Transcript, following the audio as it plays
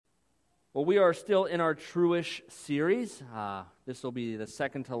Well, we are still in our Truish series. This will be the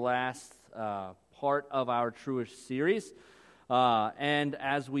second to last part of our Truish series. And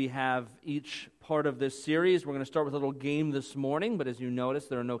as we have each part of this series, we're going to start with a little game this morning. But as you notice,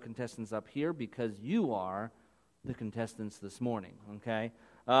 there are no contestants up here because you are the contestants this morning, okay?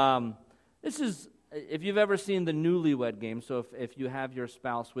 This is, if you've ever seen the Newlywed Game, so if you have your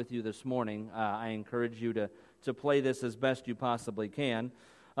spouse with you this morning, I encourage you to play this as best you possibly can.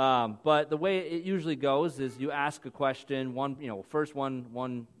 But the way it usually goes is you ask a question, first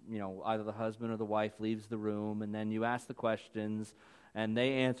one, either the husband or the wife leaves the room, and then you ask the questions, and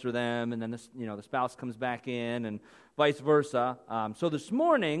they answer them, and then the spouse comes back in, and vice versa. So this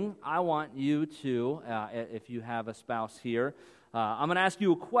morning, I want you to, if you have a spouse here, I'm going to ask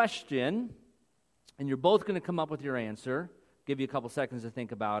you a question, and you're both going to come up with your answer, give you a couple seconds to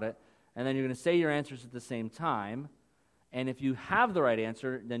think about it, and then you're going to say your answers at the same time. And if you have the right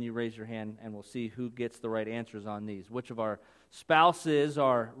answer, then you raise your hand, and we'll see who gets the right answers on these. Which of our spouses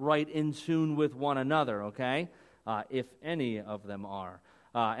are right in tune with one another, okay? If any of them are.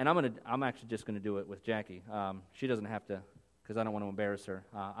 And I'm actually just going to do it with Jackie. She doesn't have to, because I don't want to embarrass her.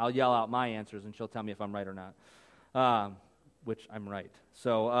 I'll yell out my answers, and she'll tell me if I'm right or not. Which I'm right.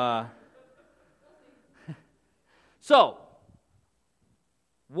 So, so,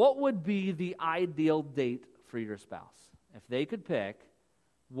 what would be the ideal date for your spouse? If they could pick,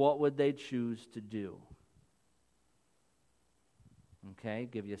 what would they choose to do? Okay,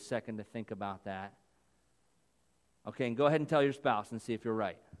 give you a second to think about that. Okay, and go ahead and tell your spouse and see if you're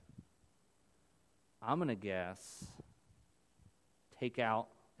right. I'm going to guess takeout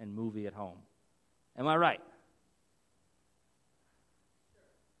and movie at home. Am I right?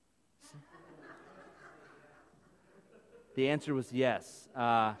 The answer was yes.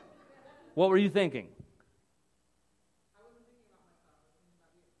 What were you thinking?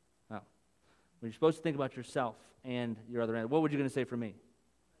 Well, you're supposed to think about yourself and your other end. What were you going to say for me?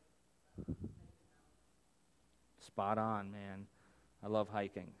 Spot on, man. I love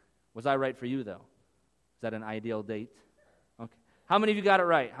hiking. Was I right for you, though? Is that an ideal date? Okay. How many of you got it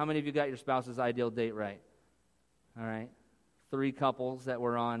right? How many of you got your spouse's ideal date right? All right. 3 couples that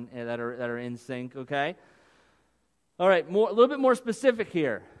were on that are in sync. Okay. All right. A little bit more specific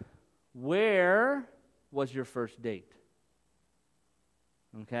here. Where was your first date?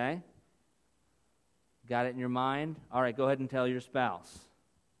 Okay. Got it in your mind? All right, go ahead and tell your spouse.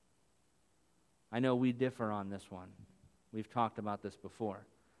 I know we differ on this one. We've talked about this before.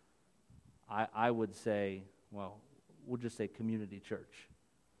 I would say, well, we'll just say community church.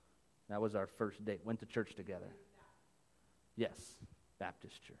 That was our first date. Went to church together. Yes,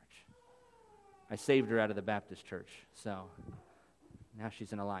 Baptist church. I saved her out of the Baptist church, so now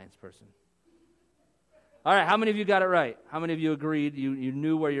she's an Alliance person. All right, how many of you got it right? How many of you agreed you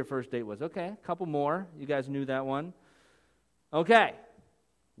knew where your first date was? Okay, a couple more. You guys knew that one. Okay,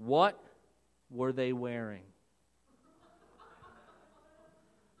 what were they wearing?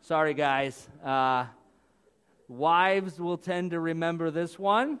 Sorry, guys. Wives will tend to remember this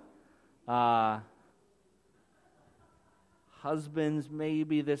one. Husbands,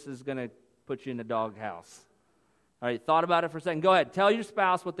 maybe this is going to put you in the doghouse. All right, thought about it for a second. Go ahead, tell your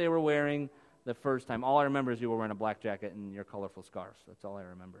spouse what they were wearing the first time. All I remember is you were wearing a black jacket and your colorful scarves. That's all I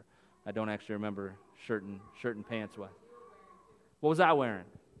remember. I don't actually remember shirt and pants. What was I wearing?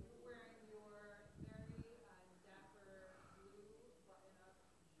 You were wearing your very dapper blue button-up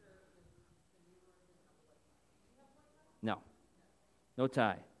shirt and you were No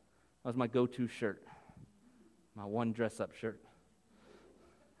tie. That was my go-to shirt. My one dress-up shirt.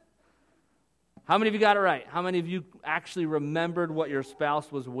 How many of you got it right? How many of you actually remembered what your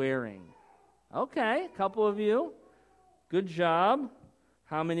spouse was wearing? Okay, a couple of you. Good job.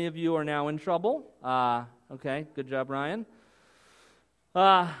 How many of you are now in trouble? Okay, good job, Ryan.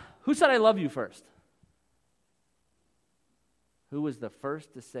 Who said I love you first? Who was the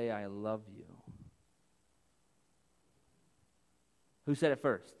first to say I love you? Who said it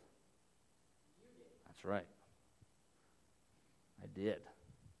first? You did. That's right. I did.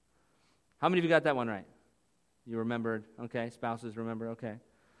 How many of you got that one right? You remembered? Okay, spouses remember? Okay.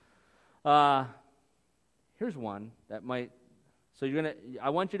 Here's one that might, so I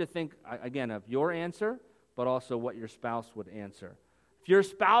want you to think, again, of your answer, but also what your spouse would answer. If your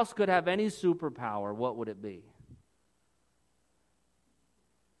spouse could have any superpower, what would it be?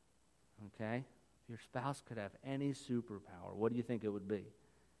 Okay? If your spouse could have any superpower, what do you think it would be?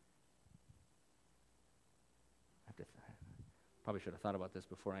 Probably should have thought about this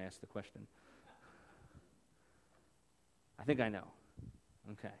before I asked the question. I think I know.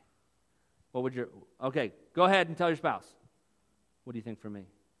 Okay. Okay, go ahead and tell your spouse. What do you think for me?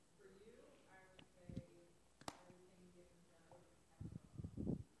 For you,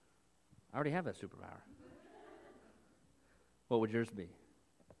 I already have that superpower. What would yours be?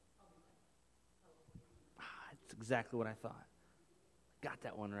 That's exactly what I thought. Got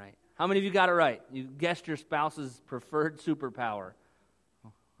that one right. How many of you got it right? You guessed your spouse's preferred superpower.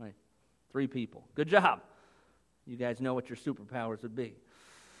 Oh, right. 3 people. Good job. You guys know what your superpowers would be.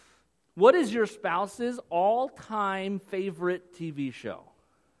 What is your spouse's all-time favorite TV show?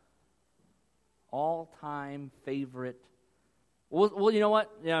 All-time favorite. Well, you know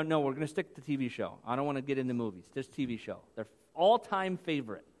what? Yeah, no, we're going to stick to TV show. I don't want to get into movies. Just TV show. Their all-time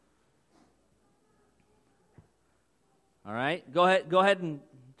favorite. All right? Go ahead and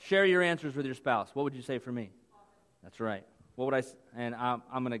share your answers with your spouse. What would you say for me? That's right. What would I? And I'm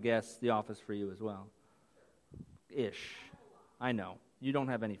going to guess The Office for you as well. Ish. I know. You don't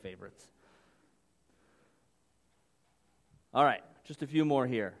have any favorites. All right. Just a few more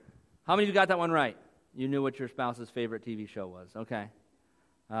here. How many of you got that one right? You knew what your spouse's favorite TV show was. Okay.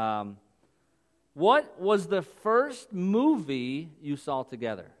 What was the first movie you saw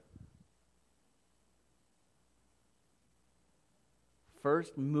together?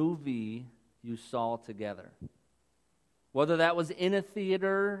 First movie you saw together. Whether that was in a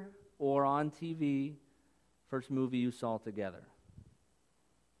theater or on TV, first movie you saw together.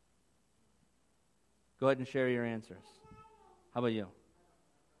 Go ahead and share your answers. How about you?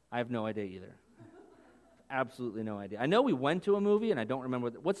 I have no idea either. Absolutely no idea. I know we went to a movie, and I don't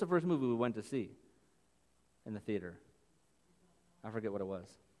remember. What's the first movie we went to see in the theater? I forget what it was.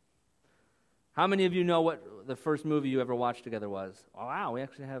 How many of you know what the first movie you ever watched together was? Oh, wow, we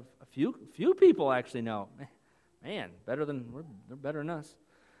actually have a few people actually know. Man, they're better than us.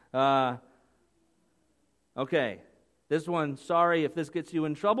 Okay, this one, sorry if this gets you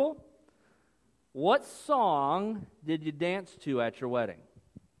in trouble. What song did you dance to at your wedding?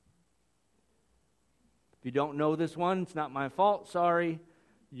 If you don't know this one, it's not my fault, sorry.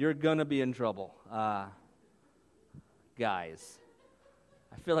 You're going to be in trouble. Guys.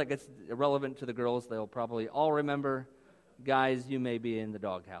 I feel like it's irrelevant to the girls. They'll probably all remember. Guys, you may be in the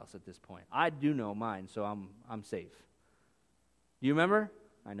doghouse at this point. I do know mine, so I'm safe. Do you remember?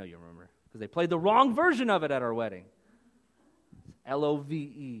 I know you remember, because they played the wrong version of it at our wedding. Love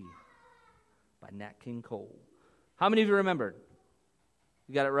by Nat King Cole. How many of you remembered?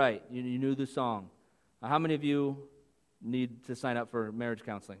 You got it right. You knew the song. How many of you need to sign up for marriage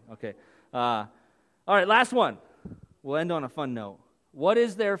counseling? Okay. All right, last one. We'll end on a fun note. What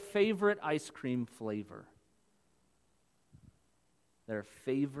is their favorite ice cream flavor? Their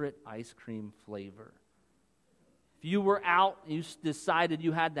favorite ice cream flavor. If you were out, you decided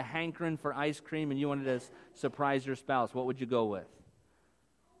you had the hankering for ice cream and you wanted to surprise your spouse, what would you go with?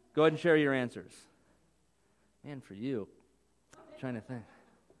 Go ahead and share your answers. Man, for you, I'm trying to think.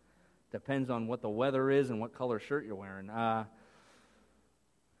 Depends on what the weather is and what color shirt you're wearing. I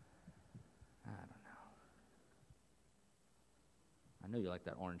don't know. I know you like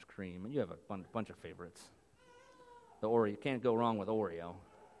that orange cream, and you have a bunch of favorites. The Oreo, you can't go wrong with Oreo.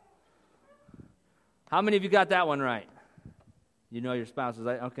 How many of you got that one right? You know your spouse is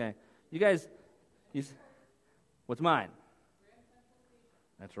like, okay. You guys, what's mine?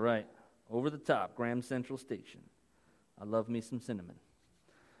 That's right. Over the top, Graham Central Station. I love me some cinnamon.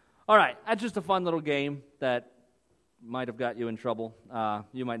 All right, that's just a fun little game that might have got you in trouble.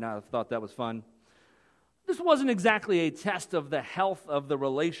 You might not have thought that was fun. This wasn't exactly a test of the health of the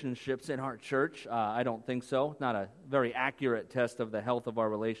relationships in our church. I don't think so. Not a very accurate test of the health of our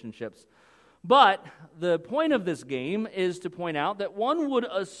relationships. But the point of this game is to point out that one would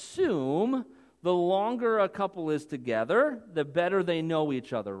assume the longer a couple is together, the better they know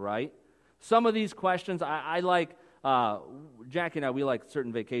each other, right? Some of these questions, I like, Jackie and I, we like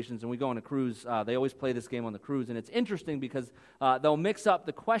certain vacations, and we go on a cruise. They always play this game on the cruise, and it's interesting because they'll mix up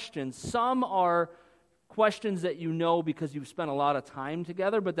the questions. Some are questions that you know because you've spent a lot of time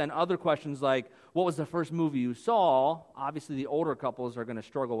together, but then other questions like, what was the first movie you saw? Obviously, the older couples are going to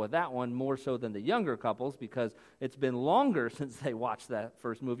struggle with that one more so than the younger couples because it's been longer since they watched that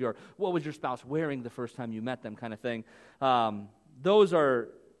first movie, or what was your spouse wearing the first time you met them kind of thing. Those are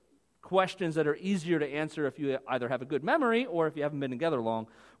questions that are easier to answer if you either have a good memory or if you haven't been together long,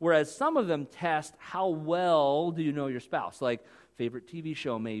 whereas some of them test how well do you know your spouse, like favorite TV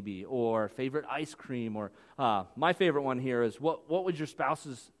show maybe, or favorite ice cream, or my favorite one here is what would your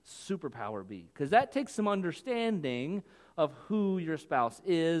spouse's superpower be? Because that takes some understanding of who your spouse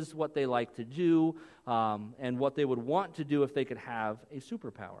is, what they like to do, and what they would want to do if they could have a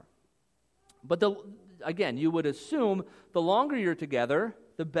superpower. But again, you would assume the longer you're together,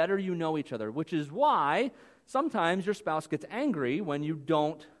 the better you know each other, which is why sometimes your spouse gets angry when you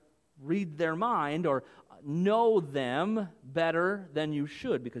don't read their mind or know them better than you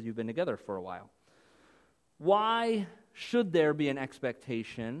should because you've been together for a while. Why should there be an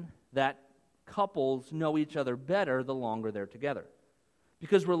expectation that couples know each other better the longer they're together?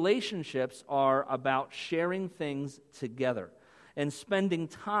 Because relationships are about sharing things together and spending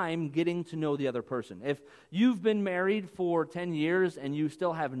time getting to know the other person. If you've been married for 10 years and you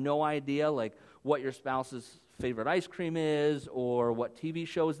still have no idea like what your spouse's favorite ice cream is, or what TV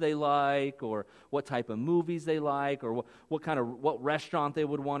shows they like, or what type of movies they like, or what restaurant they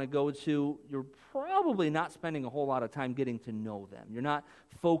would want to go to, you're probably not spending a whole lot of time getting to know them. You're not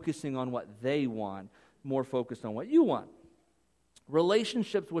focusing on what they want, more focused on what you want.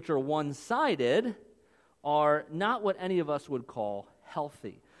 Relationships which are one-sided are not what any of us would call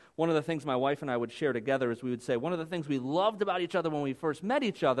healthy. One of the things my wife and I would share together is we would say one of the things we loved about each other when we first met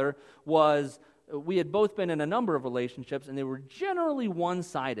each other was we had both been in a number of relationships, and they were generally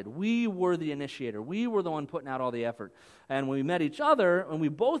one-sided. We were the initiator. We were the one putting out all the effort. And when we met each other, and we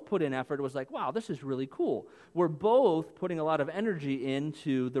both put in effort, it was like, wow, this is really cool. We're both putting a lot of energy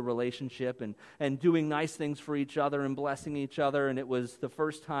into the relationship and doing nice things for each other and blessing each other, and it was the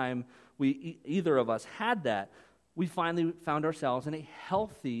first time either of us had that. We finally found ourselves in a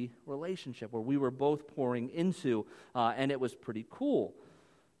healthy relationship where we were both pouring into, and it was pretty cool.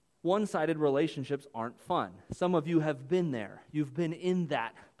 One-sided relationships aren't fun. Some of you have been there. You've been in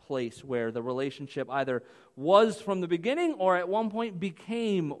that place where the relationship either was from the beginning or at one point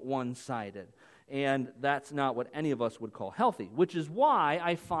became one-sided. And that's not what any of us would call healthy, which is why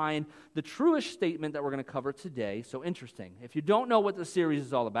I find the truish statement that we're going to cover today so interesting. If you don't know what the series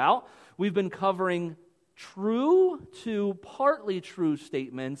is all about, we've been covering true to partly true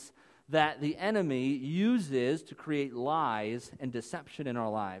statements that the enemy uses to create lies and deception in our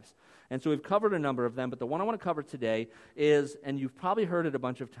lives. And so we've covered a number of them, but the one I want to cover today is, and you've probably heard it a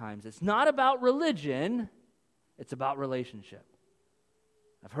bunch of times, it's not about religion, it's about relationship.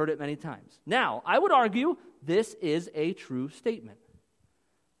 I've heard it many times. Now, I would argue this is a true statement.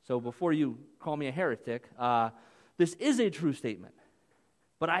 So before you call me a heretic, this is a true statement.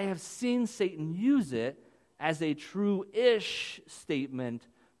 But I have seen Satan use it as a true-ish statement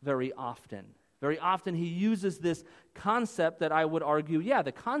very often. Very often he uses this concept that I would argue, yeah,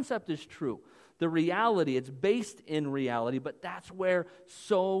 the concept is true. The reality, it's based in reality, but that's where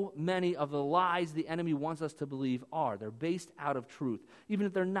so many of the lies the enemy wants us to believe are. They're based out of truth, even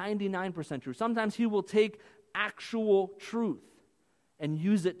if they're 99% true. Sometimes he will take actual truth and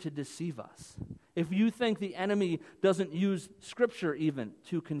use it to deceive us. If you think the enemy doesn't use Scripture even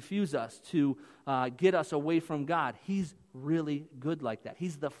to confuse us, to get us away from God, he's really good like that.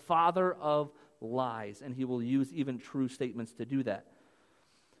 He's the father of lies, and he will use even true statements to do that.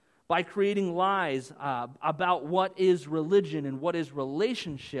 By creating lies about what is religion and what is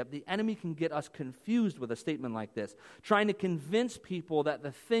relationship, the enemy can get us confused with a statement like this, trying to convince people that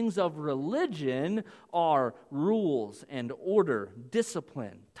the things of religion are rules and order,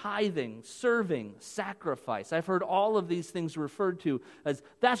 discipline, tithing, serving, sacrifice. I've heard all of these things referred to as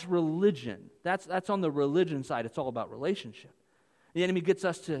that's religion. That's on the religion side. It's all about relationship. The enemy gets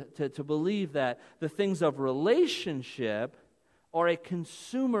us to believe that the things of relationship or a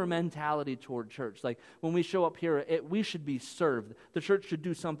consumer mentality toward church. Like when we show up here, we should be served. The church should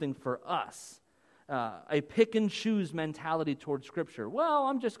do something for us. A pick and choose mentality toward Scripture. Well,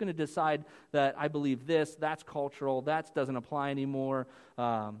 I'm just going to decide that I believe this, that's cultural, that doesn't apply anymore.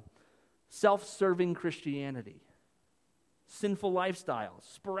 Self-serving Christianity. Sinful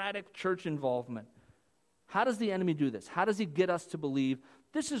lifestyles. Sporadic church involvement. How does the enemy do this? How does he get us to believe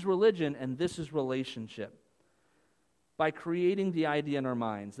this is religion and this is relationship? By creating the idea in our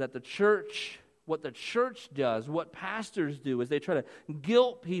minds that the church, what the church does, what pastors do, is they try to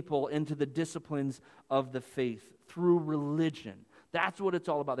guilt people into the disciplines of the faith through religion. That's what it's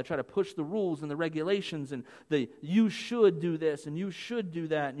all about. They try to push the rules and the regulations and you should do this and you should do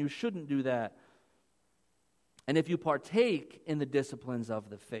that and you shouldn't do that. And if you partake in the disciplines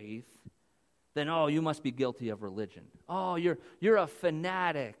of the faith, then, you must be guilty of religion. You're a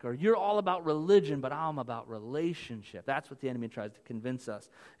fanatic, or you're all about religion, but I'm about relationship. That's what the enemy tries to convince us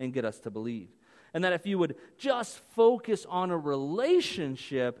and get us to believe. And that if you would just focus on a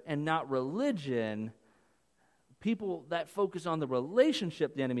relationship and not religion, people that focus on the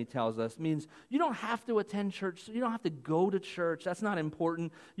relationship, the enemy tells us, means you don't have to attend church. You don't have to go to church. That's not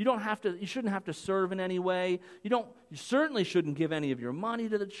important. You shouldn't have to serve in any way. You certainly shouldn't give any of your money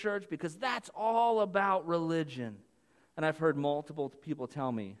to the church because that's all about religion. And I've heard multiple people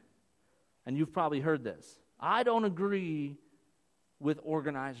tell me, and you've probably heard this, I don't agree with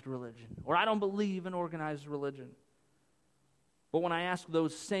organized religion, or I don't believe in organized religion. But when I ask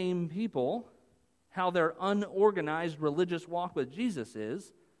those same people, how their unorganized religious walk with Jesus is,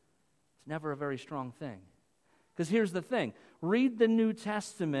 it's never a very strong thing. Because here's the thing. Read the New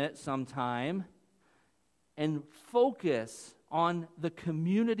Testament sometime and focus on the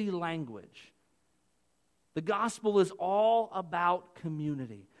community language. The gospel is all about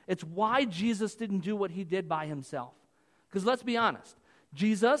community. It's why Jesus didn't do what he did by himself. Because let's be honest,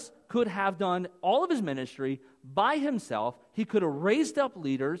 Jesus could have done all of his ministry by himself. He could have raised up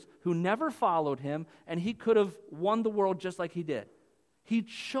leaders who never followed him, and he could have won the world just like he did. He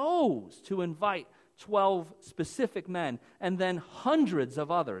chose to invite 12 specific men and then hundreds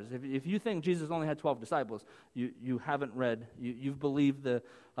of others. If you think Jesus only had 12 disciples, you haven't read, you've believed the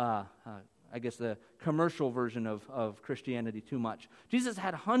commercial version of Christianity too much. Jesus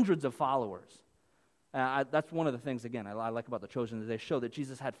had hundreds of followers. That's one of the things, again, I like about the Chosen, is they show that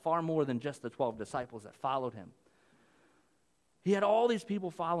Jesus had far more than just the 12 disciples that followed him. He had all these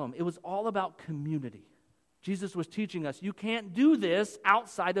people follow him. It was all about community. Jesus was teaching us, you can't do this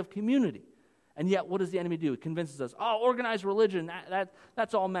outside of community. And yet, what does the enemy do? It convinces us, organized religion,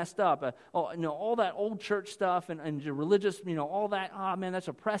 that's all messed up. All that old church stuff and religious, all that, that's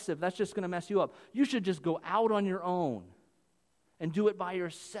oppressive. That's just going to mess you up. You should just go out on your own and do it by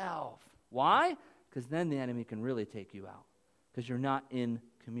yourself. Why? Because then the enemy can really take you out because you're not in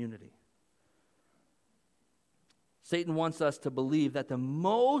community. Satan wants us to believe that the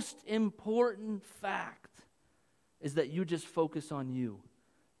most important fact is that you just focus on you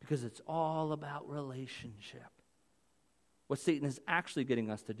because it's all about relationship. What Satan is actually getting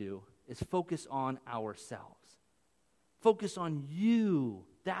us to do is focus on ourselves. Focus on you.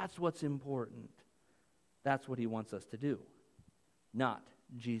 That's what's important. That's what he wants us to do, not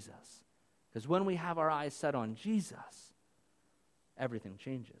Jesus. Because when we have our eyes set on Jesus, everything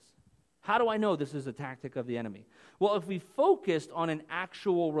changes. How do I know this is a tactic of the enemy? Well, if we focused on an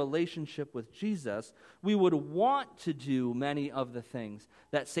actual relationship with Jesus, we would want to do many of the things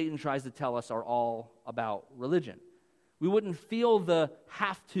that Satan tries to tell us are all about religion. We wouldn't feel the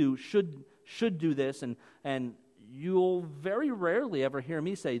have to, should do this, and you'll very rarely ever hear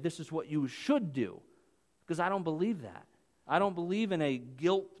me say, this is what you should do, because I don't believe that. I don't believe in a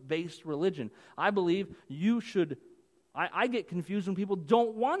guilt-based religion. I believe you should. I get confused when people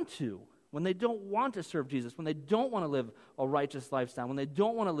don't want to, when they don't want to serve Jesus, when they don't want to live a righteous lifestyle, when they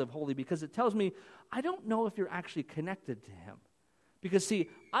don't want to live holy, because it tells me, I don't know if you're actually connected to him. Because, see,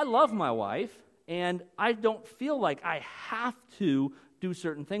 I love my wife, and I don't feel like I have to do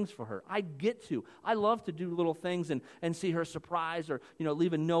certain things for her. I get to. I love to do little things and see her surprised or,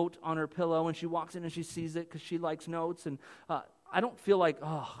 leave a note on her pillow and she walks in and she sees it because she likes notes. And I don't feel like,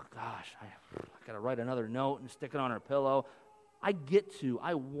 oh, gosh, I got to write another note and stick it on her pillow. I get to.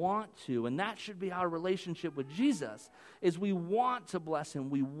 I want to. And that should be our relationship with Jesus, is we want to bless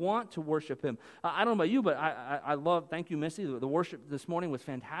him. We want to worship him. I don't know about you, but I love, thank you, Missy. The worship this morning was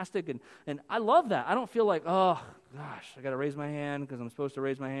fantastic. And I love that. I don't feel like, oh, gosh, I got to raise my hand because I'm supposed to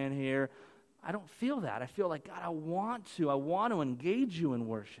raise my hand here. I don't feel that. I feel like, God, I want to engage you in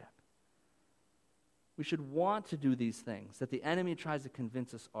worship. We should want to do these things that the enemy tries to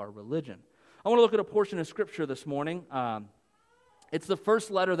convince us are religion. I want to look at a portion of Scripture this morning. It's the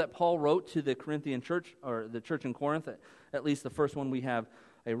first letter that Paul wrote to the Corinthian church, or the church in Corinth, at least the first one we have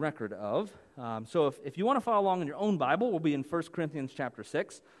a record of. So if you want to follow along in your own Bible, we'll be in 1 Corinthians chapter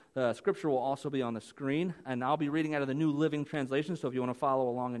 6. The Scripture will also be on the screen, and I'll be reading out of the New Living Translation, so if you want to follow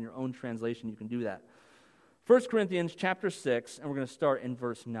along in your own translation, you can do that. 1 Corinthians chapter 6, and we're going to start in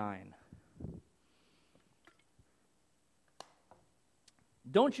verse 9.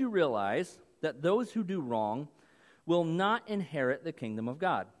 Don't you realize that those who do wrong will not inherit the kingdom of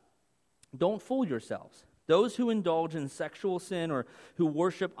God? Don't fool yourselves. Those who indulge in sexual sin or who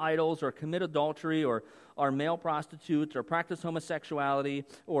worship idols or commit adultery or are male prostitutes or practice homosexuality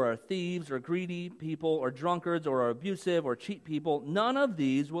or are thieves or greedy people or drunkards or are abusive or cheat people, none of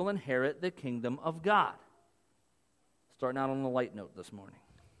these will inherit the kingdom of God. Starting out on a light note this morning.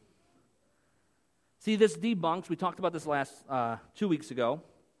 See, this debunks, we talked about this last 2 weeks ago.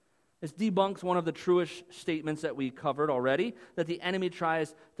 This debunks one of the truish statements that we covered already, that the enemy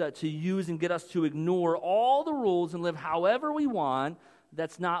tries to use and get us to ignore all the rules and live however we want.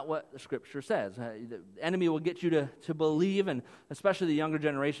 That's not what the Scripture says. The enemy will get you to believe, and especially the younger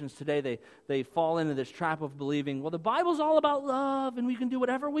generations today, they fall into this trap of believing, well, the Bible's all about love, and we can do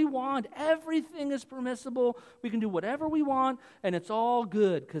whatever we want. Everything is permissible. We can do whatever we want, and it's all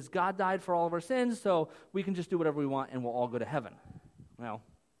good because God died for all of our sins, so we can just do whatever we want, and we'll all go to heaven. Well,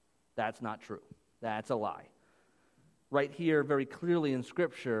 that's not true. That's a lie. Right here, very clearly in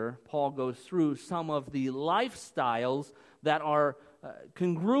Scripture, Paul goes through some of the lifestyles that are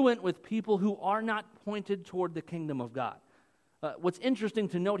congruent with people who are not pointed toward the kingdom of God. What's interesting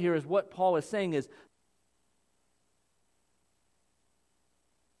to note here is what Paul is saying is,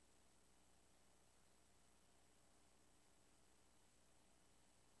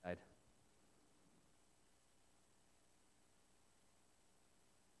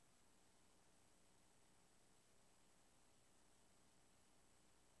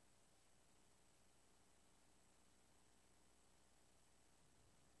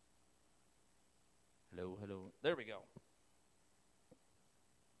 hello. There we go.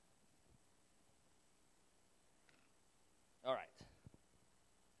 All right.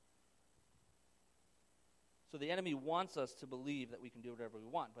 So the enemy wants us to believe that we can do whatever we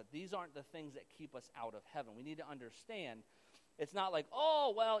want, but these aren't the things that keep us out of heaven. We need to understand it's not like,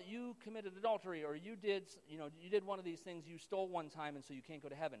 oh, well, you committed adultery or you did one of these things, you stole one time and so you can't go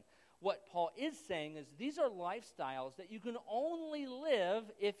to heaven. What Paul is saying is these are lifestyles that you can only live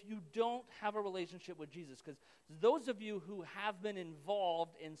if you don't have a relationship with Jesus. Because those of you who have been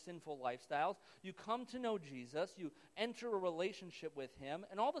involved in sinful lifestyles, you come to know Jesus, you enter a relationship with him,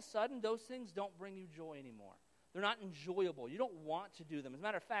 and all of a sudden those things don't bring you joy anymore. They're not enjoyable. You don't want to do them. As a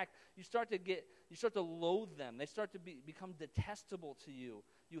matter of fact, you start to loathe them. They start to become detestable to you.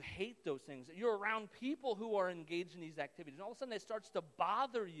 You hate those things. You're around people who are engaged in these activities, and all of a sudden it starts to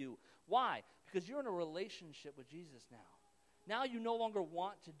bother you. Why? Because you're in a relationship with Jesus now. Now you no longer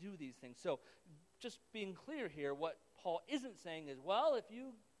want to do these things. So just being clear here, what Paul isn't saying is, well, if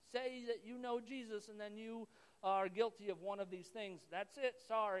you say that you know Jesus and then you are guilty of one of these things, that's it,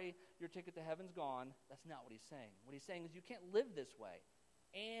 sorry, your ticket to heaven's gone. That's not what he's saying. What he's saying is you can't live this way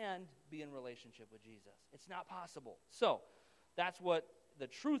and be in relationship with Jesus. It's not possible. So that's what the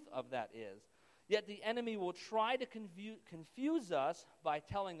truth of that is. Yet the enemy will try to confuse us by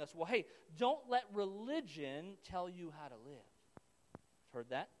telling us, well, hey, don't let religion tell you how to live. Heard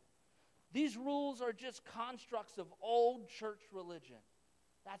that? These rules are just constructs of old church religion.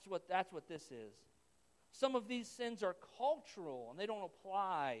 That's what this is. Some of these sins are cultural, and they don't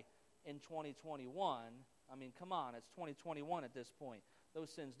apply in 2021. I mean, come on, it's 2021 at this point. Those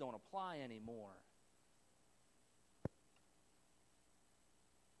sins don't apply anymore.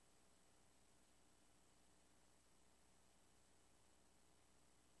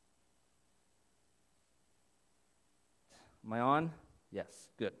 Am I on? Yes,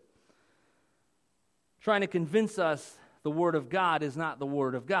 good. Trying to convince us the Word of God is not the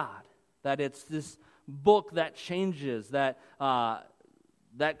Word of God. That it's this book that changes, that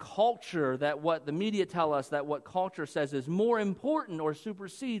culture, that what the media tell us, that what culture says is more important or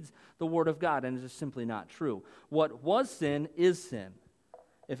supersedes the Word of God, and it's just simply not true. What was sin is sin.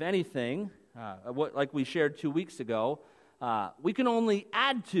 If anything, like we shared 2 weeks ago, we can only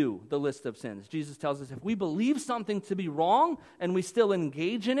add to the list of sins. Jesus tells us if we believe something to be wrong and we still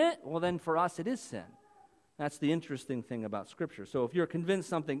engage in it, well then for us it is sin. That's the interesting thing about Scripture. So if you're convinced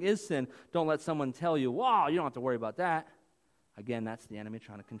something is sin, don't let someone tell you, wow, you don't have to worry about that. Again, that's the enemy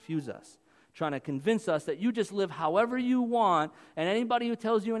trying to confuse us, trying to convince us that you just live however you want, and anybody who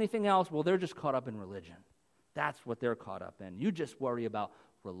tells you anything else, well, they're just caught up in religion. That's what they're caught up in. You just worry about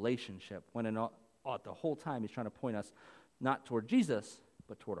relationship, when the whole time he's trying to point us not toward Jesus,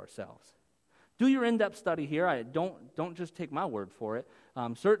 but toward ourselves. Do your in-depth study here. Don't just take my word for it.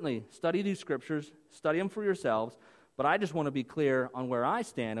 Certainly, study these scriptures, study them for yourselves, but I just want to be clear on where I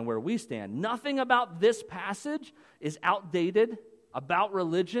stand and where we stand. Nothing about this passage is outdated, about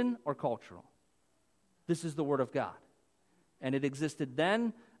religion, or cultural. This is the Word of God. And it existed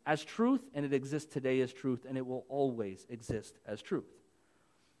then as truth, and it exists today as truth, and it will always exist as truth.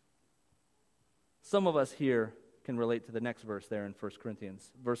 Some of us here can relate to the next verse there in 1 Corinthians,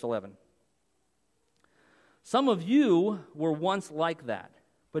 verse 11. Some of you were once like that,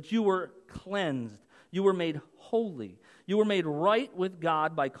 but you were cleansed. You were made holy. You were made right with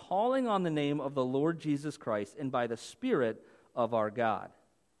God by calling on the name of the Lord Jesus Christ and by the Spirit of our God.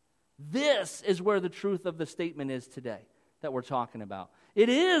 This is where the truth of the statement is today that we're talking about. It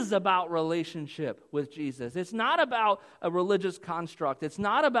is about relationship with Jesus. It's not about a religious construct. It's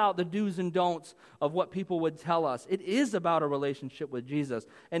not about the do's and don'ts of what people would tell us. It is about a relationship with Jesus.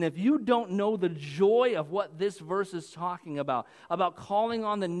 And if you don't know the joy of what this verse is talking about calling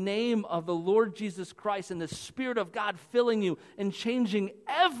on the name of the Lord Jesus Christ and the Spirit of God filling you and changing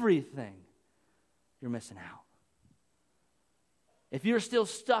everything, you're missing out. If you're still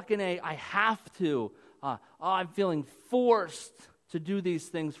stuck in I have to, I'm feeling forced to do these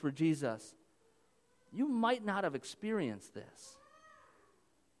things for Jesus, you might not have experienced this.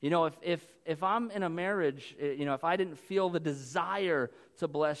 You know, if I'm in a marriage, if I didn't feel the desire to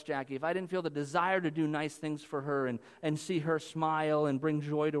bless Jackie, if I didn't feel the desire to do nice things for her and see her smile and bring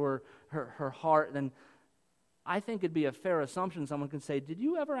joy to her heart, then I think it'd be a fair assumption someone can say, did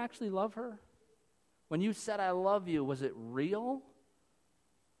you ever actually love her? When you said I love you, was it real?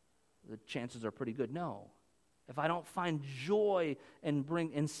 The chances are pretty good no. If I don't find joy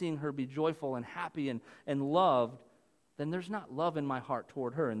in seeing her be joyful and happy and loved, then there's not love in my heart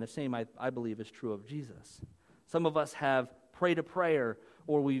toward her. And the same, I believe, is true of Jesus. Some of us have prayed a prayer,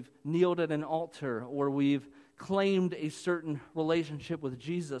 or we've kneeled at an altar, or we've claimed a certain relationship with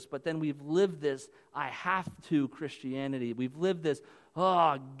Jesus, but then we've lived this I have to Christianity. We've lived this,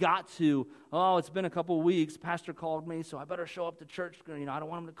 got to. It's been a couple of weeks. Pastor called me, so I better show up to church. I don't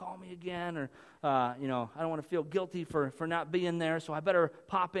want him to call me again, or I don't want to feel guilty for not being there, so I better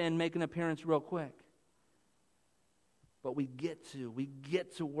pop in, make an appearance real quick. But we get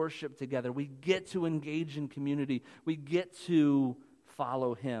to worship together. We get to engage in community. We get to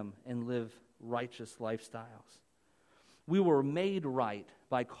follow him and live righteous lifestyles. We were made right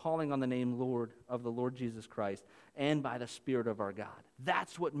by calling on the name Lord of the Lord Jesus Christ and by the Spirit of our God.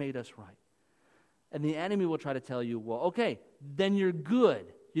 That's what made us right. And the enemy will try to tell you, well, okay, then you're good.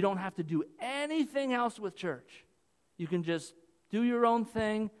 You don't have to do anything else with church. You can just do your own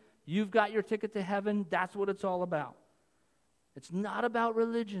thing. You've got your ticket to heaven. That's what it's all about. It's not about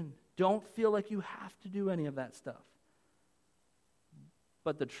religion. Don't feel like you have to do any of that stuff.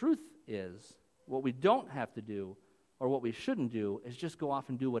 But the truth is, what we don't have to do, or what we shouldn't do, is just go off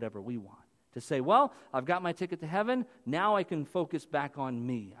and do whatever we want. To say, well, I've got my ticket to heaven, now I can focus back on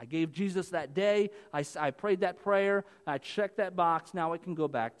me. I gave Jesus that day, I prayed that prayer, I checked that box, now I can go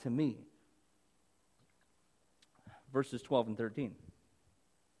back to me. Verses 12 and 13.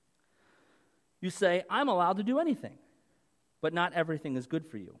 You say, I'm allowed to do anything, but not everything is good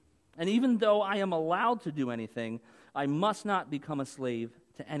for you. And even though I am allowed to do anything, I must not become a slave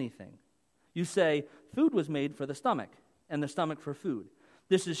to anything. You say, food was made for the stomach, and the stomach for food.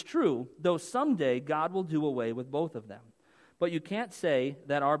 This is true, though someday God will do away with both of them. But you can't say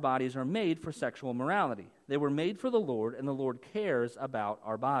that our bodies are made for sexual morality. They were made for the Lord, and the Lord cares about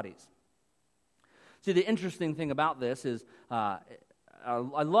our bodies. See, the interesting thing about this is I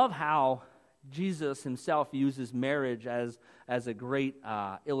love how Jesus himself uses marriage as a great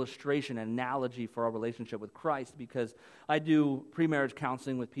illustration, analogy for our relationship with Christ, because I do pre-marriage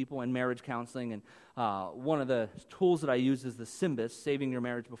counseling with people and marriage counseling, and one of the tools that I use is the SYMBIS, Saving Your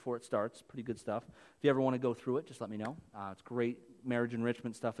Marriage Before It Starts. Pretty good stuff. If you ever want to go through it, just let me know. It's great marriage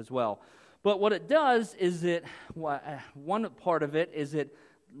enrichment stuff as well. But what it does is one part of it is it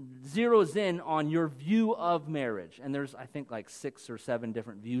zeroes in on your view of marriage. And there's, I think, like 6 or 7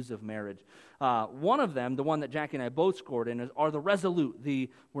 different views of marriage. One of them, the one that Jackie and I both scored in, are the resolute.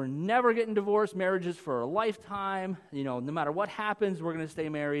 We're never getting divorced, marriages for a lifetime, no matter what happens, we're going to stay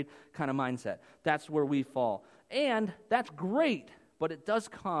married kind of mindset. That's where we fall. And that's great, but it does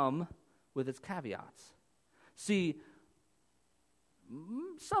come with its caveats. See,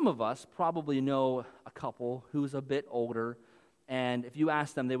 some of us probably know a couple who's a bit older, and if you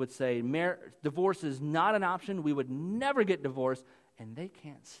ask them, they would say, divorce is not an option. We would never get divorced. And they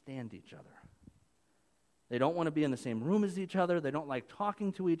can't stand each other. They don't want to be in the same room as each other. They don't like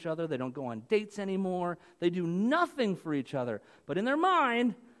talking to each other. They don't go on dates anymore. They do nothing for each other. But in their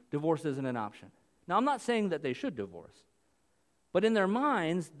mind, divorce isn't an option. Now, I'm not saying that they should divorce. But in their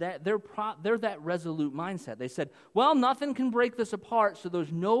minds, that they're that resolute mindset. They said, well, nothing can break this apart, so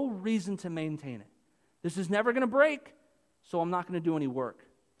there's no reason to maintain it. This is never going to break. So I'm not going to do any work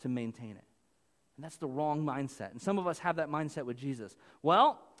to maintain it. And that's the wrong mindset. And some of us have that mindset with Jesus.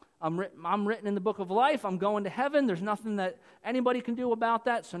 Well, I'm written in the book of life. I'm going to heaven. There's nothing that anybody can do about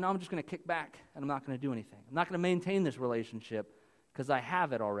that. So now I'm just going to kick back and I'm not going to do anything. I'm not going to maintain this relationship because I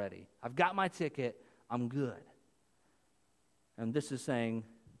have it already. I've got my ticket. I'm good. And this is saying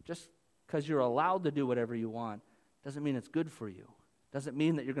just because you're allowed to do whatever you want doesn't mean it's good for you. Doesn't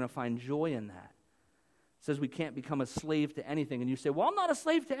mean that you're going to find joy in that. It says we can't become a slave to anything. And you say, well, I'm not a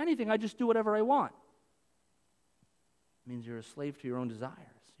slave to anything. I just do whatever I want. It means you're a slave to your own desires.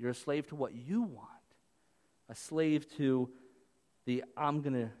 You're a slave to what you want. A slave to the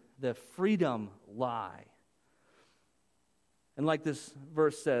freedom lie. And like this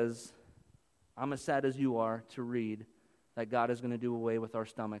verse says, I'm as sad as you are to read that God is going to do away with our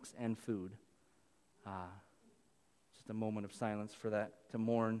stomachs and food. Just a moment of silence for that, to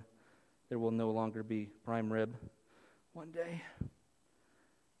mourn. There will no longer be prime rib one day.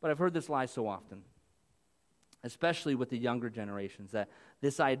 But I've heard this lie so often, especially with the younger generations, that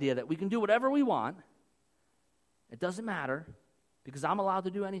this idea that we can do whatever we want, it doesn't matter, because I'm allowed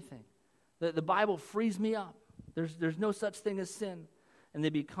to do anything. The Bible frees me up. There's no such thing as sin. And they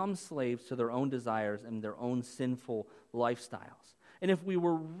become slaves to their own desires and their own sinful lifestyles. And if we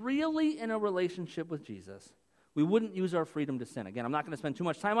were really in a relationship with Jesus, we wouldn't use our freedom to sin. Again, I'm not going to spend too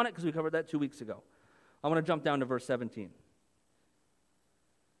much time on it because we covered that 2 weeks ago. I want to jump down to verse 17.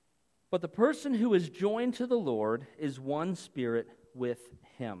 But the person who is joined to the Lord is one spirit with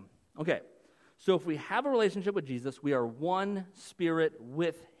him. Okay, so if we have a relationship with Jesus, we are one spirit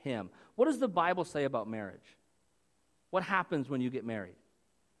with him. What does the Bible say about marriage? What happens when you get married?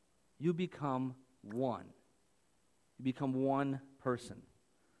 You become one. You become one person.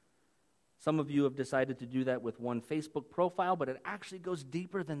 Some of you have decided to do that with one Facebook profile, but it actually goes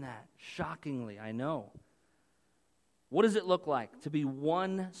deeper than that. Shockingly, I know. What does it look like to be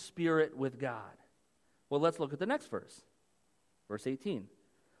one spirit with God? Well, let's look at the next verse. Verse 18.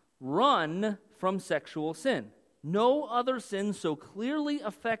 Run from sexual sin. No other sin so clearly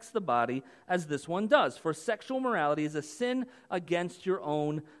affects the body as this one does, for sexual morality is a sin against your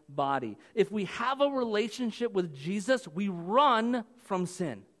own body. If we have a relationship with Jesus, we run from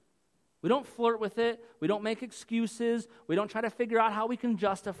sin. We don't flirt with it. We don't make excuses. We don't try to figure out how we can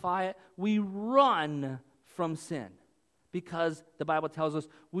justify it. We run from sin because the Bible tells us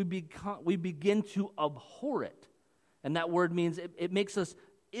we begin to abhor it. And that word means it makes us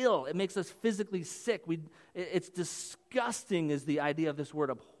ill. It makes us physically sick. It's disgusting is the idea of this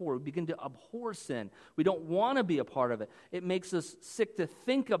word abhor. We begin to abhor sin. We don't want to be a part of it. It makes us sick to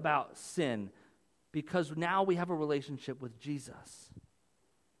think about sin because now we have a relationship with Jesus.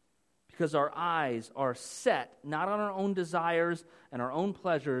 Because our eyes are set not on our own desires and our own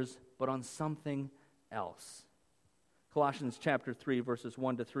pleasures, but on something else. Colossians chapter 3, verses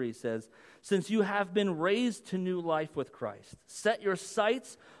 1 to 3 says, "Since you have been raised to new life with Christ, set your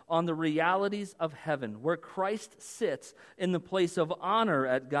sights on the realities of heaven, where Christ sits in the place of honor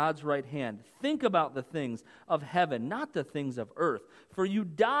at God's right hand. Think about the things of heaven, not the things of earth. For you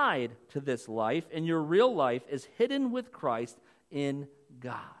died to this life, and your real life is hidden with Christ in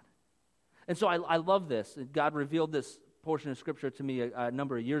God." And so I love this. God revealed this portion of Scripture to me a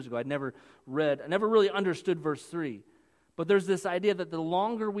number of years ago. I never really understood verse 3. But there's this idea that the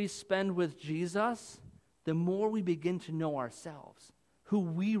longer we spend with Jesus, the more we begin to know ourselves, who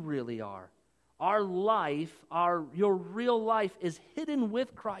we really are. Our life, your real life is hidden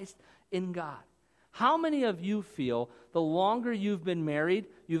with Christ in God. How many of you feel the longer you've been married,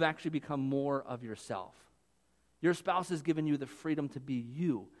 you've actually become more of yourself? Your spouse has given you the freedom to be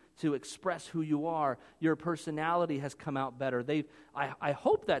you, to express who you are. Your personality has come out better. I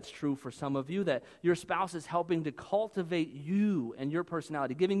hope that's true for some of you, that your spouse is helping to cultivate you and your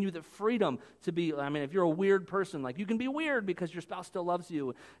personality, giving you the freedom to be, if you're a weird person, like you can be weird because your spouse still loves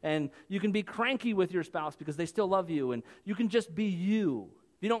you, and you can be cranky with your spouse because they still love you, and you can just be you.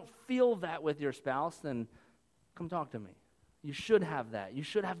 If you don't feel that with your spouse, then come talk to me. You should have that. You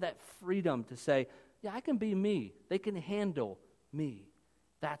should have that freedom to say, yeah, I can be me. They can handle me.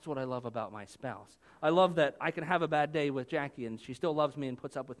 That's what I love about my spouse. I love that I can have a bad day with Jackie and she still loves me and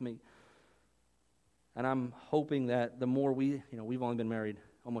puts up with me. And I'm hoping that the more we've only been married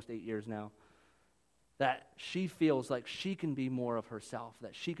almost 8 years now, that she feels like she can be more of herself,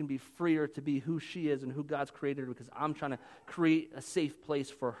 that she can be freer to be who she is and who God's created her, because I'm trying to create a safe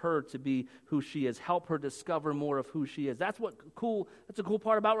place for her to be who she is, help her discover more of who she is. That's a cool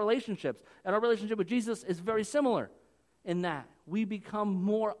part about relationships. And our relationship with Jesus is very similar in that we become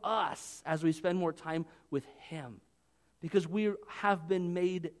more us as we spend more time with him. Because we have been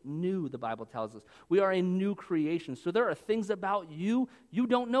made new, the Bible tells us. We are a new creation. So there are things about you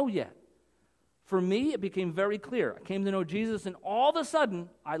don't know yet. For me, it became very clear. I came to know Jesus, and all of a sudden,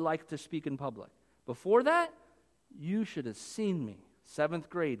 I like to speak in public. Before that, you should have seen me, 7th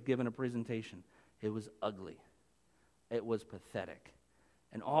grade, giving a presentation. It was ugly. It was pathetic.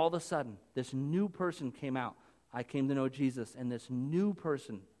 And all of a sudden, this new person came out. I came to know Jesus, and this new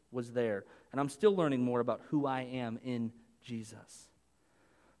person was there. And I'm still learning more about who I am in Jesus.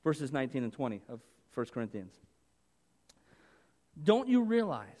 Verses 19 and 20 of 1 Corinthians. Don't you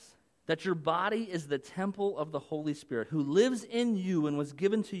realize that your body is the temple of the Holy Spirit, who lives in you and was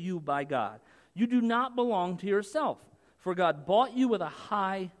given to you by God? You do not belong to yourself, for God bought you with a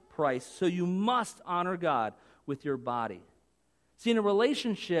high price, so you must honor God with your body. See, in a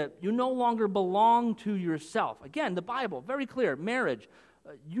relationship, you no longer belong to yourself. Again, the Bible, very clear, marriage,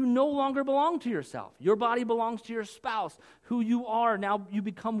 you no longer belong to yourself. Your body belongs to your spouse, who you are. Now you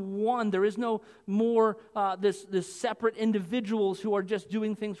become one. There is no more this separate individuals who are just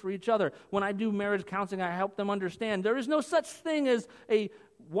doing things for each other. When I do marriage counseling, I help them understand there is no such thing as a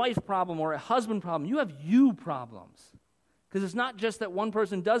wife problem or a husband problem. You have you problems. Because it's not just that one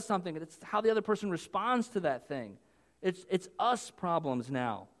person does something, it's how the other person responds to that thing. It's us problems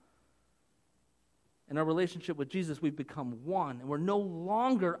now. In our relationship with Jesus, we've become one, and we're no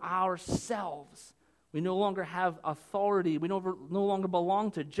longer ourselves. We no longer have authority. We no longer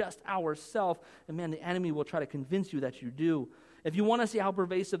belong to just ourselves. And man, the enemy will try to convince you that you do. If you want to see how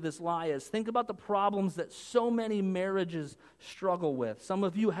pervasive this lie is, think about the problems that so many marriages struggle with. Some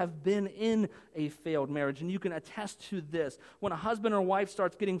of you have been in a failed marriage, and you can attest to this. When a husband or wife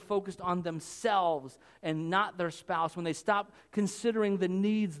starts getting focused on themselves and not their spouse, when they stop considering the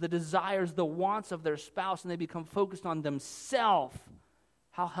needs, the desires, the wants of their spouse, and they become focused on themselves,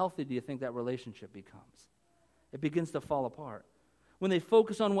 how healthy do you think that relationship becomes? It begins to fall apart. When they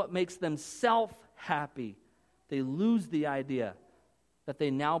focus on what makes themselves happy, they lose the idea that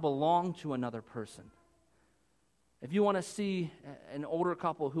they now belong to another person. If you want to see an older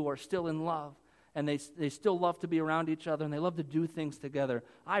couple who are still in love, and they still love to be around each other, and they love to do things together,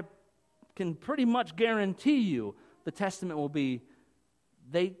 I can pretty much guarantee you the testament will be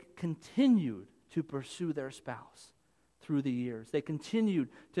they continued to pursue their spouse through the years. They continued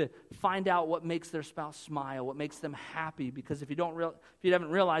to find out what makes their spouse smile, what makes them happy, because if you haven't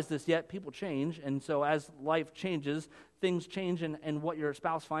realized this yet, people change, and so as life changes, things change, and what your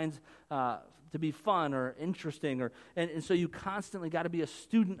spouse finds to be fun or interesting, and so you constantly got to be a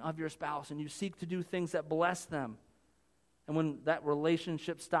student of your spouse, and you seek to do things that bless them. And when that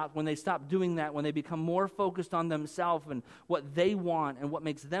relationship stops, when they stop doing that, when they become more focused on themselves and what they want and what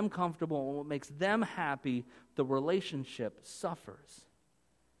makes them comfortable and what makes them happy, the relationship suffers.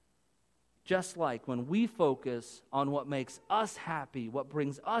 Just like when we focus on what makes us happy, what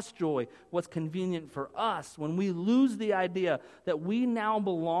brings us joy, what's convenient for us, when we lose the idea that we now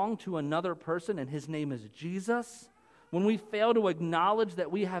belong to another person and his name is Jesus, when we fail to acknowledge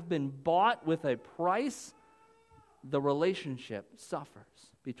that we have been bought with a price, the relationship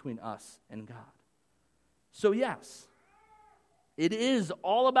suffers between us and God. So yes, it is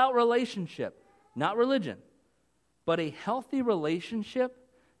all about relationship, not religion. But a healthy relationship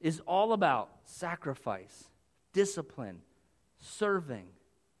is all about sacrifice, discipline, serving.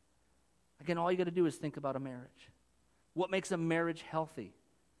 Again, all you got to do is think about a marriage. What makes a marriage healthy?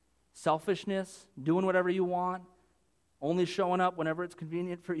 Selfishness, doing whatever you want, only showing up whenever it's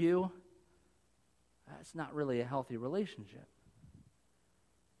convenient for you? That's not really a healthy relationship.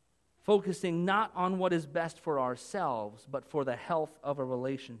 Focusing not on what is best for ourselves, but for the health of a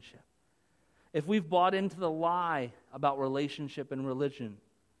relationship. If we've bought into the lie about relationship and religion,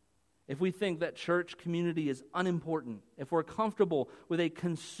 if we think that church community is unimportant, if we're comfortable with a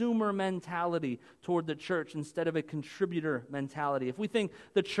consumer mentality toward the church instead of a contributor mentality, if we think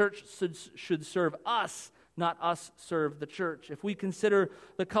the church should serve us, not us serve the church, if we consider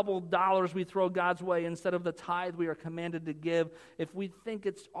the couple dollars we throw God's way instead of the tithe we are commanded to give, if we think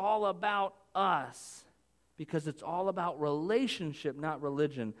it's all about us, because it's all about relationship, not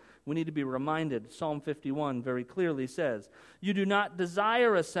religion, we need to be reminded. Psalm 51 very clearly says, "You do not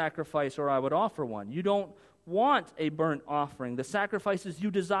desire a sacrifice, or I would offer one. You don't want a burnt offering. The sacrifice you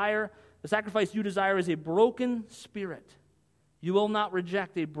desire is a broken spirit. You will not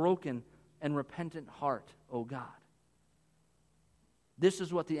reject a broken and repentant heart, O God." This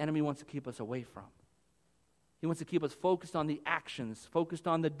is what the enemy wants to keep us away from. He wants to keep us focused on the actions, focused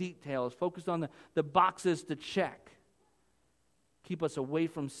on the details, focused on the boxes to check. Keep us away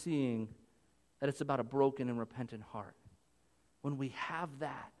from seeing that it's about a broken and repentant heart. When we have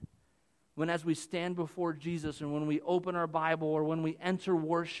that, when as we stand before Jesus and when we open our Bible or when we enter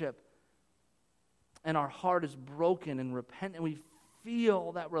worship and our heart is broken and repentant, and we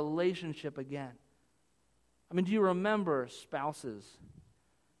feel that relationship again. I mean, do you remember, spouses,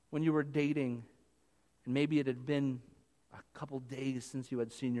 when you were dating and maybe it had been a couple days since you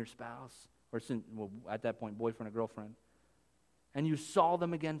had seen your spouse, or at that point, boyfriend or girlfriend, and you saw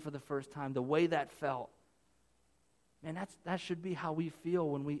them again for the first time, the way that felt? Man, that should be how we feel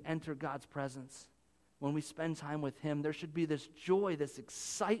when we enter God's presence, when we spend time with Him. There should be this joy, this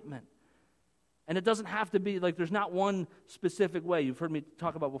excitement. And it doesn't have to be, like, there's not one specific way. You've heard me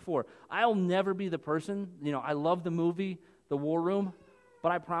talk about before. I'll never be the person, I love the movie, The War Room,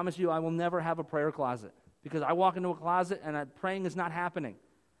 but I promise you I will never have a prayer closet. Because I walk into a closet and praying is not happening.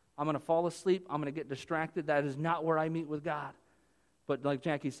 I'm going to fall asleep. I'm going to get distracted. That is not where I meet with God. But like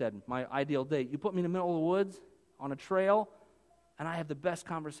Jackie said, my ideal date, you put me in the middle of the woods on a trail, and I have the best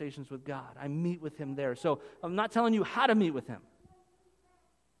conversations with God. I meet with Him there. So I'm not telling you how to meet with Him.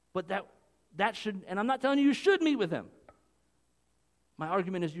 But that should, and I'm not telling you should meet with Him. My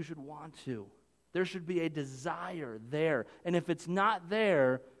argument is you should want to. There should be a desire there. And if it's not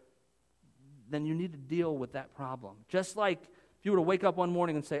there, then you need to deal with that problem. Just like if you were to wake up one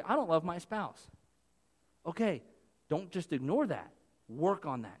morning and say, I don't love my spouse. Okay, don't just ignore that. Work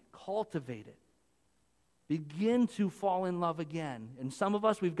on that. Cultivate it. Begin to fall in love again. And some of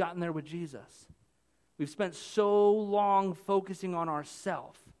us, we've gotten there with Jesus. We've spent so long focusing on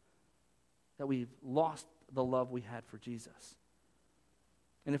ourselves that we've lost the love we had for Jesus.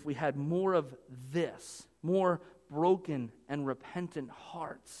 And if we had more of this, more broken and repentant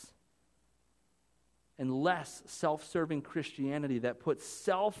hearts, and less self-serving Christianity that puts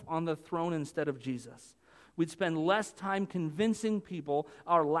self on the throne instead of Jesus, we'd spend less time convincing people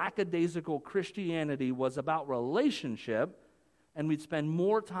our lackadaisical Christianity was about relationship, and we'd spend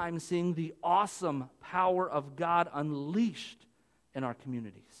more time seeing the awesome power of God unleashed in our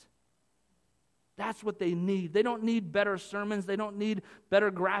communities. That's what they need. They don't need better sermons. They don't need better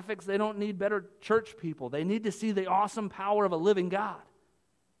graphics. They don't need better church people. They need to see the awesome power of a living God.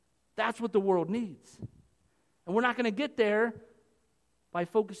 That's what the world needs. And we're not going to get there by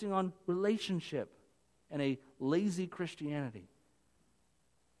focusing on relationship and a lazy Christianity.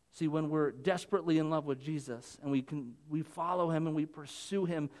 See, when we're desperately in love with Jesus and we follow him and we pursue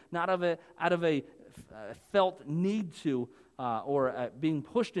him, not out of a felt need to or being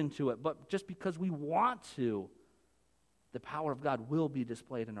pushed into it, but just because we want to, the power of God will be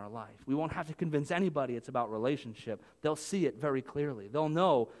displayed in our life. We won't have to convince anybody it's about relationship. They'll see it very clearly. They'll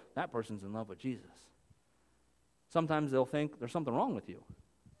know that person's in love with Jesus. Sometimes they'll think there's something wrong with you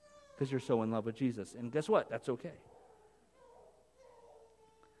because you're so in love with Jesus. And guess what? That's okay.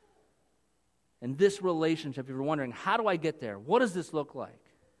 And this relationship, if you're wondering, how do I get there? What does this look like?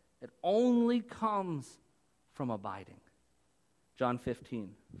 It only comes from abiding. John 15,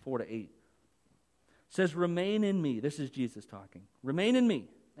 4-8. Says, remain in me. This is Jesus talking. Remain in me,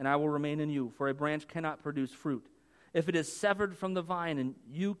 and I will remain in you. For a branch cannot produce fruit if it is severed from the vine,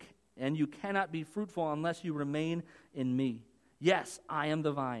 and you cannot be fruitful unless you remain in me. Yes, I am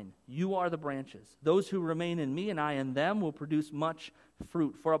the vine. You are the branches. Those who remain in me and I in them will produce much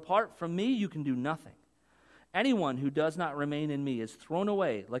fruit. For apart from me, you can do nothing. Anyone who does not remain in me is thrown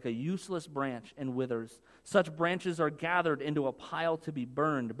away like a useless branch and withers. Such branches are gathered into a pile to be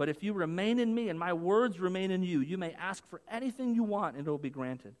burned. But if you remain in me and my words remain in you, you may ask for anything you want and it will be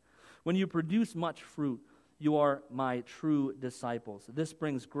granted. When you produce much fruit, you are my true disciples. This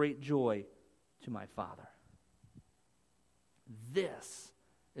brings great joy to my Father. This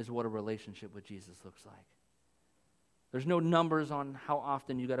is what a relationship with Jesus looks like. There's no numbers on how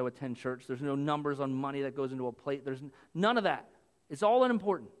often you got to attend church. There's no numbers on money that goes into a plate. There's none of that. It's all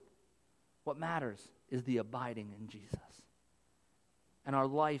unimportant. What matters is the abiding in Jesus. And our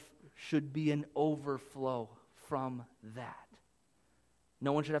life should be an overflow from that.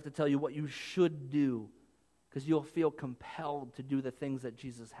 No one should have to tell you what you should do because you'll feel compelled to do the things that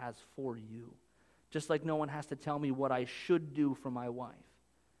Jesus has for you. Just like no one has to tell me what I should do for my wife.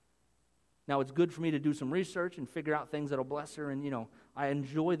 Now, it's good for me to do some research and figure out things that will bless her, and, I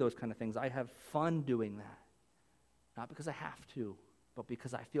enjoy those kind of things. I have fun doing that. Not because I have to, but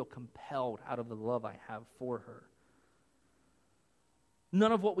because I feel compelled out of the love I have for her.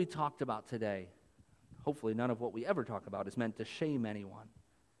 None of what we talked about today, hopefully none of what we ever talk about, is meant to shame anyone.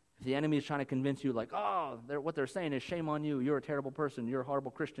 If the enemy is trying to convince you, like, what they're saying is shame on you, you're a terrible person, you're a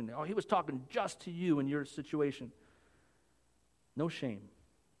horrible Christian. Oh, he was talking just to you in your situation. No shame.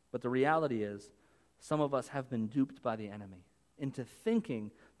 But the reality is, some of us have been duped by the enemy into thinking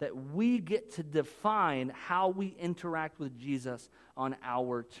that we get to define how we interact with Jesus on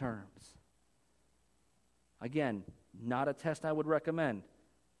our terms. Again, not a test I would recommend.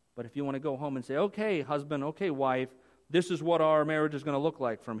 But if you want to go home and say, okay, husband, okay, wife, this is what our marriage is going to look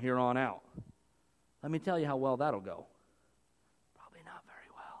like from here on out. Let me tell you how well that'll go. Probably not very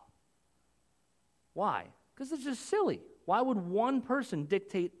well. Why? Because it's just silly. Why would one person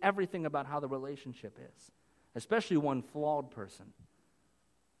dictate everything about how the relationship is? Especially one flawed person.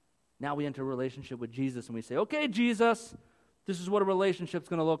 Now we enter a relationship with Jesus and we say, okay, Jesus, this is what a relationship's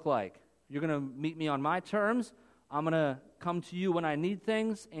going to look like. You're going to meet me on my terms. I'm going to come to you when I need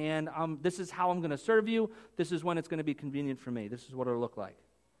things, and this is how I'm going to serve you. This is when it's going to be convenient for me. This is what it'll look like.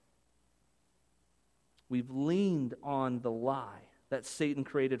 We've leaned on the lie that Satan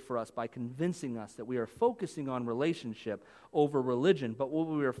created for us by convincing us that we are focusing on relationship over religion. But what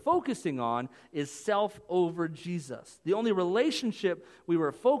we are focusing on is self over Jesus. The only relationship we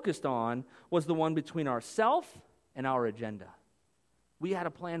were focused on was the one between ourself and our agenda. We had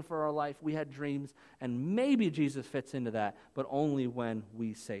a plan for our life, we had dreams, and maybe Jesus fits into that, but only when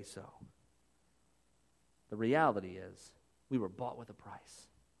we say so. The reality is, we were bought with a price.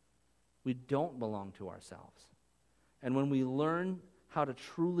 We don't belong to ourselves. And when we learn how to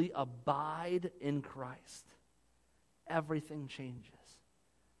truly abide in Christ, everything changes.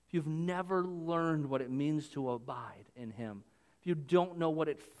 If you've never learned what it means to abide in Him, if you don't know what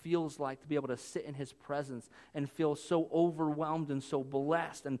it feels like to be able to sit in His presence and feel so overwhelmed and so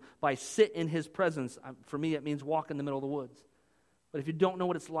blessed, and by sit in His presence, for me it means walk in the middle of the woods. But if you don't know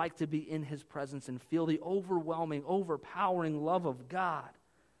what it's like to be in His presence and feel the overwhelming, overpowering love of God,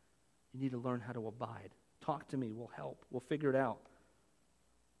 you need to learn how to abide. Talk to me, we'll help, we'll figure it out.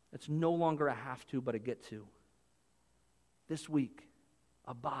 It's no longer a have to, but a get to. This week,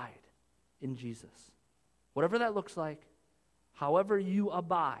 abide in Jesus. Whatever that looks like, however you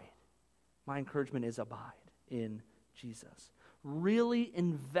abide, my encouragement is abide in Jesus. Really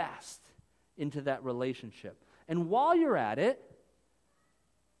invest into that relationship. And while you're at it,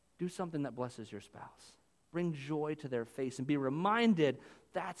 do something that blesses your spouse. Bring joy to their face and be reminded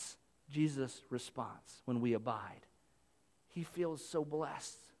that's Jesus' response when we abide. He feels so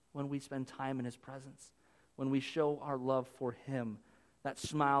blessed when we spend time in His presence, when we show our love for Him. That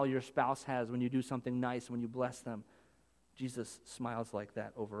smile your spouse has when you do something nice, when you bless them. Jesus smiles like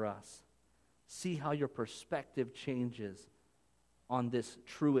that over us. See how your perspective changes on this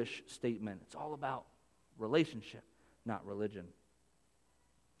true-ish statement. It's all about relationship, not religion.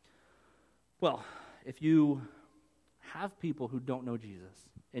 Well, if you have people who don't know Jesus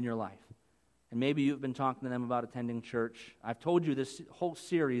in your life, and maybe you've been talking to them about attending church, I've told you this whole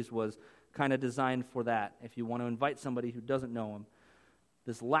series was kind of designed for that. If you want to invite somebody who doesn't know Him,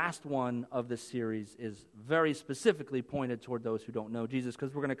 this last one of this series is very specifically pointed toward those who don't know Jesus,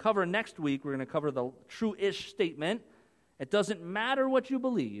 because we're going to cover next week, we're going to cover the true-ish statement. It doesn't matter what you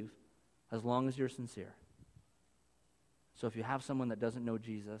believe as long as you're sincere. So if you have someone that doesn't know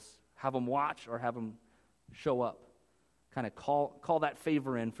Jesus, have them watch or have them show up. Kind of call that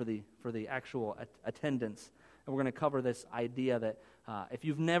favor in for the actual attendance. And we're going to cover this idea that if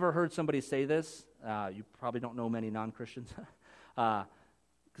you've never heard somebody say this, you probably don't know many non-Christians,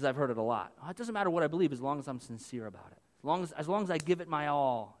 because I've heard it a lot. It doesn't matter what I believe as long as I'm sincere about it. As long as I give it my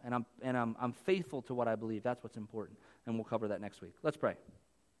all and I'm faithful to what I believe, that's what's important. And we'll cover that next week. Let's pray.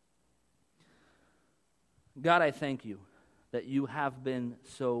 God, I thank you that you have been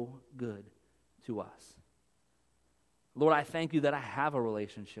so good to us. Lord, I thank you that I have a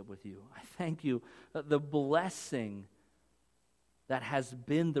relationship with you. I thank you that the blessing that has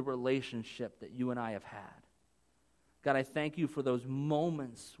been the relationship that you and I have had. God, I thank you for those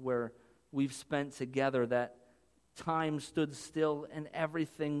moments where we've spent together, that time stood still and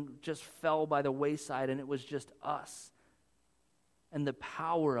everything just fell by the wayside and it was just us and the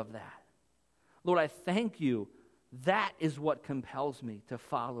power of that. Lord, I thank you. That is what compels me to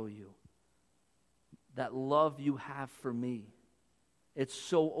follow you. That love you have for me. It's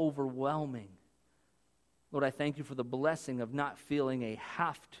so overwhelming. Lord, I thank you for the blessing of not feeling a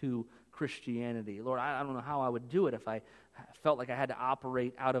have-to Christianity. Lord, I don't know how I would do it if I felt like I had to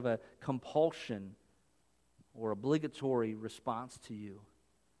operate out of a compulsion or obligatory response to you.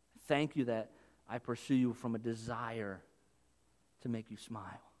 Thank you that I pursue you from a desire to make you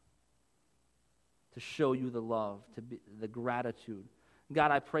smile, to show you the love, to be the gratitude.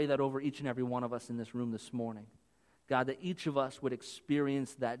 God, I pray that over each and every one of us in this room this morning. God, that each of us would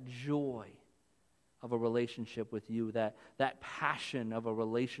experience that joy of a relationship with you, that passion of a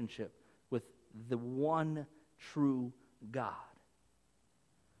relationship with the one true God.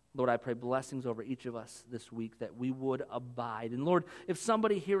 Lord, I pray blessings over each of us this week, that we would abide. And Lord, if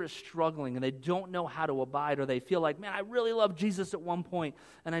somebody here is struggling and they don't know how to abide, or they feel like, man, I really loved Jesus at one point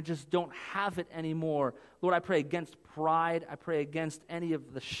and I just don't have it anymore. Lord, I pray against pride. I pray against any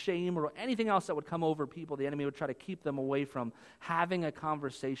of the shame or anything else that would come over people. The enemy would try to keep them away from having a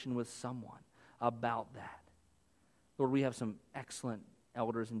conversation with someone about that. Lord, we have some excellent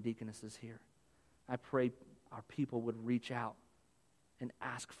elders and deaconesses here. I pray our people would reach out and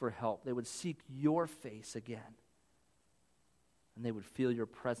ask for help. They would seek your face again. And they would feel your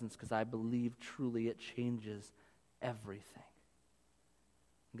presence, because I believe truly it changes everything.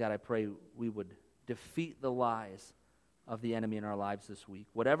 God, I pray we would defeat the lies of the enemy in our lives this week,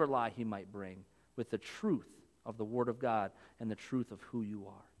 whatever lie he might bring, with the truth of the Word of God and the truth of who you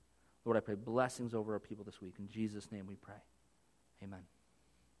are. Lord, I pray blessings over our people this week. In Jesus' name we pray. Amen.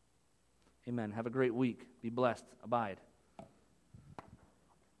 Amen. Have a great week. Be blessed. Abide.